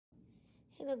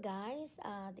Hello guys,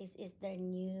 this is the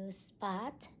new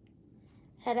spot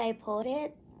that I put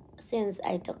it since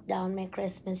I took down my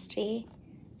Christmas tree.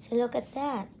 So look at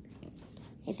that.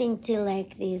 I think they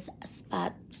like this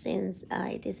spot since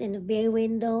it is in the bay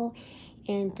window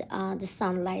and the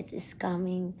sunlight is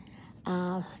coming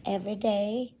every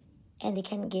day and they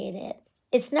can get it.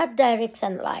 It's not direct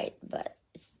sunlight, but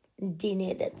it's they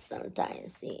need it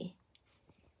sometimes. See,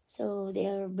 so they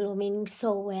are blooming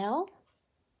so well.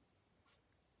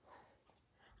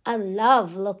 I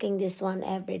love looking this one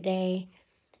every day.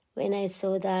 When I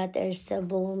saw that they're still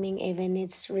blooming, even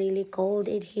it's really cold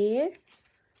in here.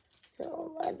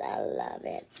 So, but I love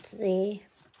it. See,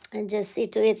 and just see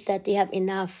to it that you have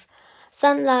enough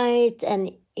sunlight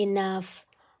and enough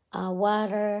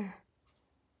water.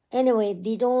 Anyway,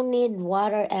 they don't need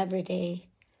water every day.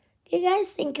 Okay,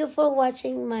 guys, thank you for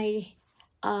watching my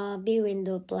bee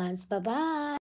window plants. Bye bye.